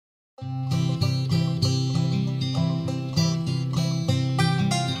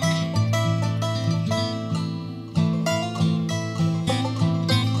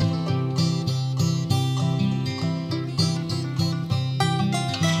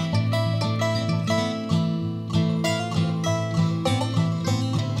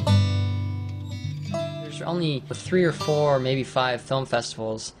only 3 or 4, maybe 5 film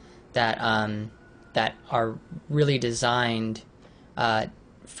festivals that that are really designed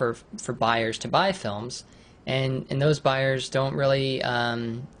for buyers to buy films, and those buyers don't really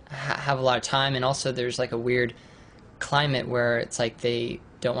have a lot of time, and also there's like a weird climate where it's like they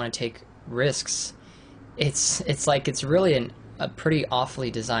don't want to take risks. It's like it's really a pretty awfully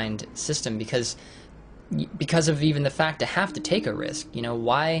designed system because of even the fact to have to take a risk. You know,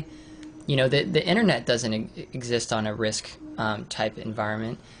 why? You know, the internet doesn't exist on a risk type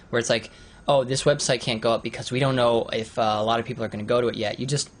environment where it's like, oh, this website can't go up because we don't know if a lot of people are going to go to it yet. You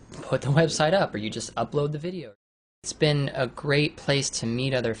just put the website up, or you just upload the video. It's been a great place to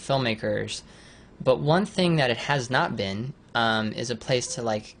meet other filmmakers, but one thing that it has not been is a place to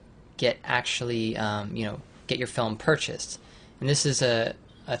like get actually you know, get your film purchased. And this is a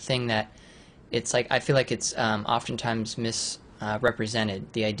thing that it's like, I feel like it's oftentimes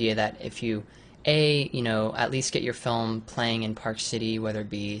misrepresented, the idea that if you you know, at least get your film playing in Park City, whether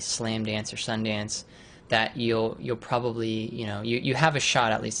it be Slam Dance or Sundance, that you'll probably, you know, you have a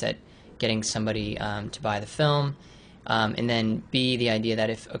shot at least at getting somebody to buy the film, and then B, the idea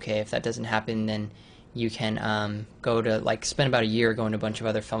that if that doesn't happen, then you can go to, like, spend about a year going to a bunch of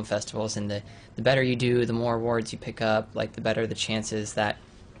other film festivals, and the better you do, the more awards you pick up, like the better the chances that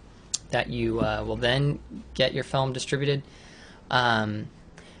you will then get your film distributed.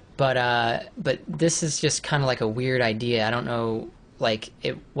 But this is just kind of like a weird idea. I don't know, like,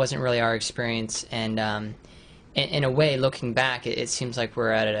 it wasn't really our experience, and in a way, looking back, it seems like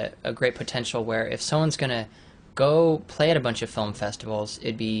we're at a great potential where if someone's gonna go play at a bunch of film festivals,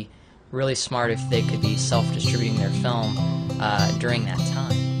 it'd be really smart if they could be self-distributing their film during that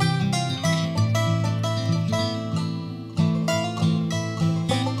time.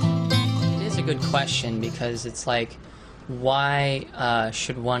 It is a good question, because it's like, why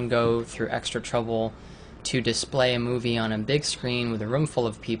should one go through extra trouble to display a movie on a big screen with a room full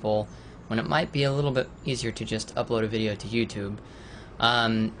of people when it might be a little bit easier to just upload a video to YouTube?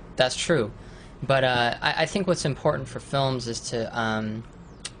 That's true. But I think what's important for films is to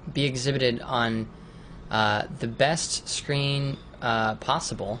be exhibited on the best screen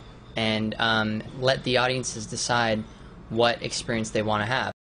possible, and let the audiences decide what experience they want to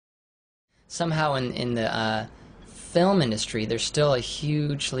have. Somehow in the film industry, there's still a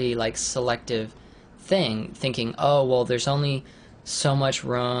hugely, like, selective thing, thinking, oh, well, there's only so much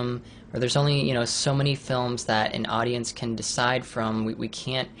room, or there's only, you know, so many films that an audience can decide from. We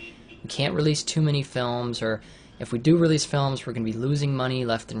can't release too many films, or if we do release films, we're going to be losing money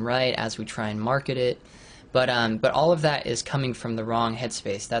left and right as we try and market it. But all of that is coming from the wrong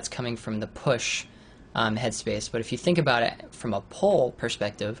headspace. That's coming from the push headspace. But if you think about it from a pull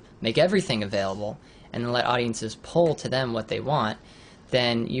perspective, make everything available, and then let audiences pull to them what they want,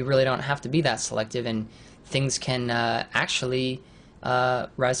 then you really don't have to be that selective, and things can actually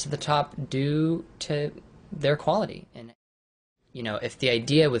rise to the top due to their quality. And, you know, if the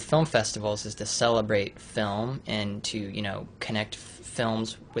idea with film festivals is to celebrate film and to, you know, connect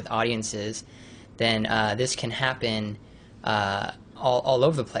films with audiences, then this can happen all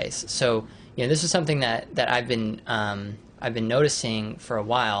over the place. So, you know, this is something that I've been noticing for a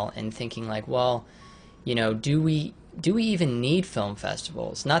while, and thinking like, well, you know, do we even need film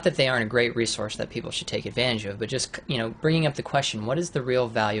festivals? Not that they aren't a great resource that people should take advantage of, but just, you know, bringing up the question, what is the real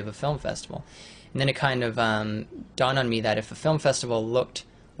value of a film festival? And then it kind of dawned on me that if a film festival looked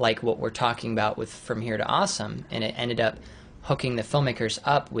like what we're talking about with From Here to Awesome, and it ended up hooking the filmmakers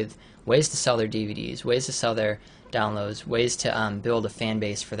up with ways to sell their DVDs, ways to sell their downloads, ways to build a fan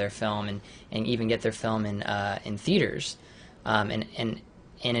base for their film, and even get their film in theaters, and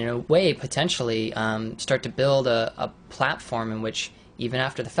in a way potentially start to build a platform in which even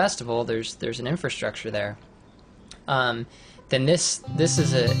after the festival there's an infrastructure there, then this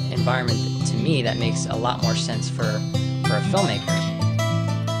is an environment that, to me, that makes a lot more sense for a filmmaker.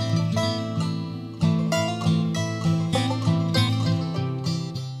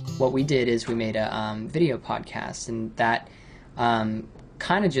 What we did is we made a video podcast, and that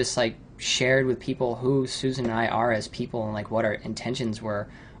kind of just like shared with people who Susan and I are as people, and like what our intentions were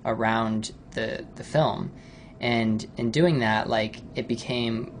around the film. And in doing that, like, it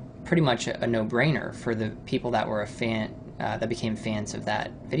became pretty much a no-brainer for the people that were that became fans of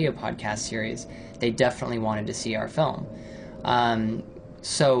that video podcast series. They definitely wanted to see our film.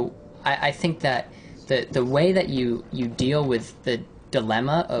 So I think that the way that you deal with the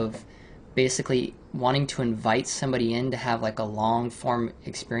dilemma of basically wanting to invite somebody in to have like a long-form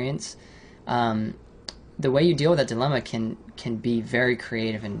experience, the way you deal with that dilemma can be very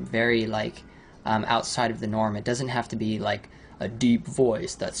creative and very, like, outside of the norm. It doesn't have to be like a deep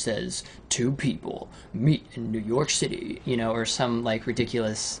voice that says two people meet in New York City, you know, or some like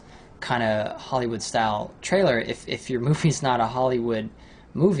ridiculous kind of Hollywood style trailer. If your movie's not a Hollywood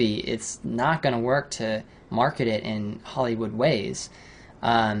movie, it's not going to work to market it in Hollywood ways.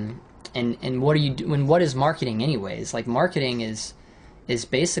 And what do you do? And what is marketing anyways? Like, marketing is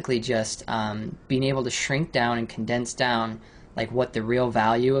basically just being able to shrink down and condense down like what the real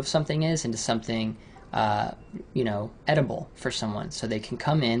value of something is into something you know, edible for someone, so they can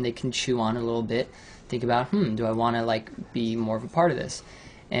come in, they can chew on it a little bit, think about, do I want to like be more of a part of this?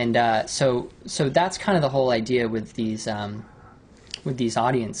 And so that's kind of the whole idea with these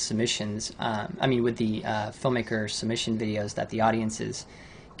audience submissions. I mean, with the filmmaker submission videos that the audiences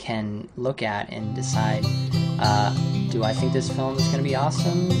can look at and decide, do I think this film is going to be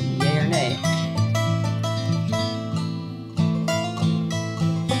awesome, yay or nay?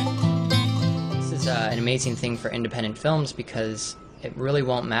 This is an amazing thing for independent films, because it really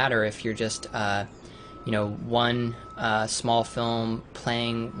won't matter if you're just you know, one small film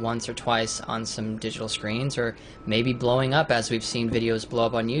playing once or twice on some digital screens, or maybe blowing up, as we've seen videos blow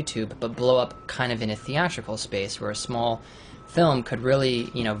up on YouTube, but blow up kind of in a theatrical space where a small film could really,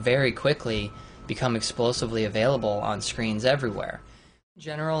 you know, very quickly become explosively available on screens everywhere. In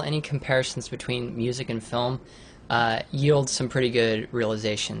general, any comparisons between music and film yield some pretty good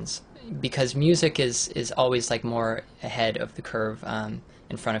realizations, because music is always like more ahead of the curve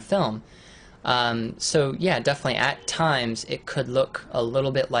in front of film. So yeah, definitely at times it could look a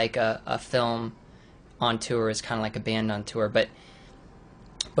little bit like a film on tour is kind of like a band on tour,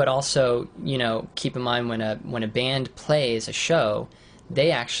 but also, you know, keep in mind when a band plays a show,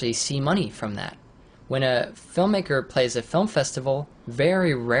 they actually see money from that. When a filmmaker plays a film festival,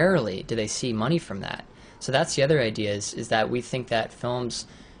 very rarely do they see money from that. So that's the other idea, is that we think that films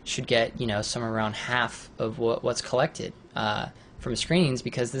should get, you know, somewhere around half of what's collected from screens,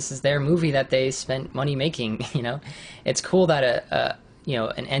 because this is their movie that they spent money making. You know, it's cool that you know,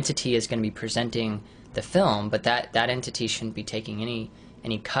 an entity is going to be presenting the film, but that entity shouldn't be taking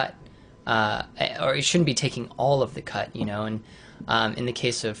any cut, or it shouldn't be taking all of the cut. You know, and in the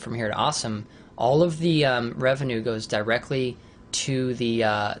case of From Here to Awesome, all of the revenue goes directly to the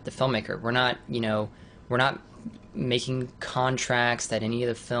filmmaker. We're not, you know, we're not making contracts that any of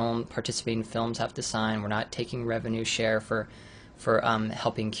the participating films have to sign. We're not taking revenue share for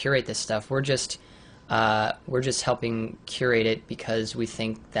helping curate this stuff. We're just helping curate it because we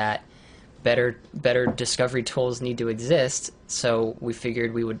think that better discovery tools need to exist. So we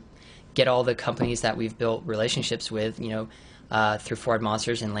figured we would get all the companies that we've built relationships with, you know, through Forward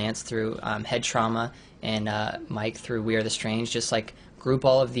Monsters, and Lance through Head Trauma, and Mike through We Are the Strange, just like group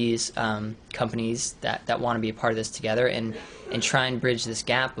all of these companies that want to be a part of this together, and try and bridge this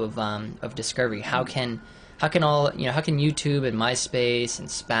gap of discovery. How can YouTube and MySpace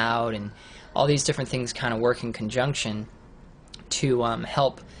and Spout and all these different things kind of work in conjunction to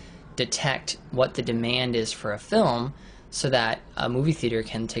help detect what the demand is for a film, so that a movie theater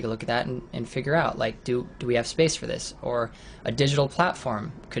can take a look at that and figure out, like, do we have space for this? Or a digital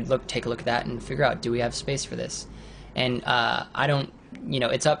platform could take a look at that and figure out, do we have space for this? And I don't, you know,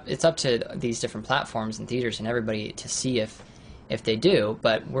 it's up to these different platforms and theaters and everybody to see if they do,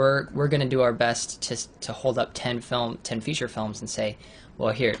 but we're going to do our best to hold up 10 feature films and say,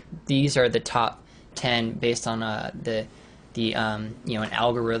 well, here, these are the top 10 based on the you know, an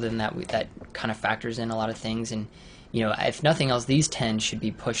algorithm that kind of factors in a lot of things. And, you know, if nothing else, these 10 should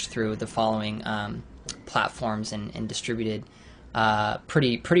be pushed through the following platforms and distributed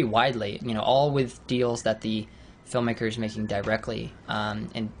pretty widely, you know, all with deals that the filmmaker is making directly,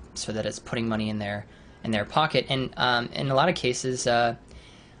 and so that it's putting money in their pocket. And in a lot of cases, I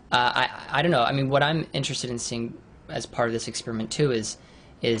don't know, I mean, what I'm interested in seeing as part of this experiment too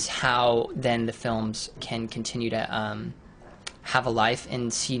is how then the films can continue to have a life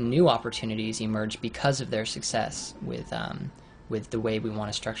and see new opportunities emerge because of their success with the way we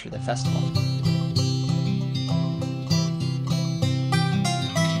want to structure the festival.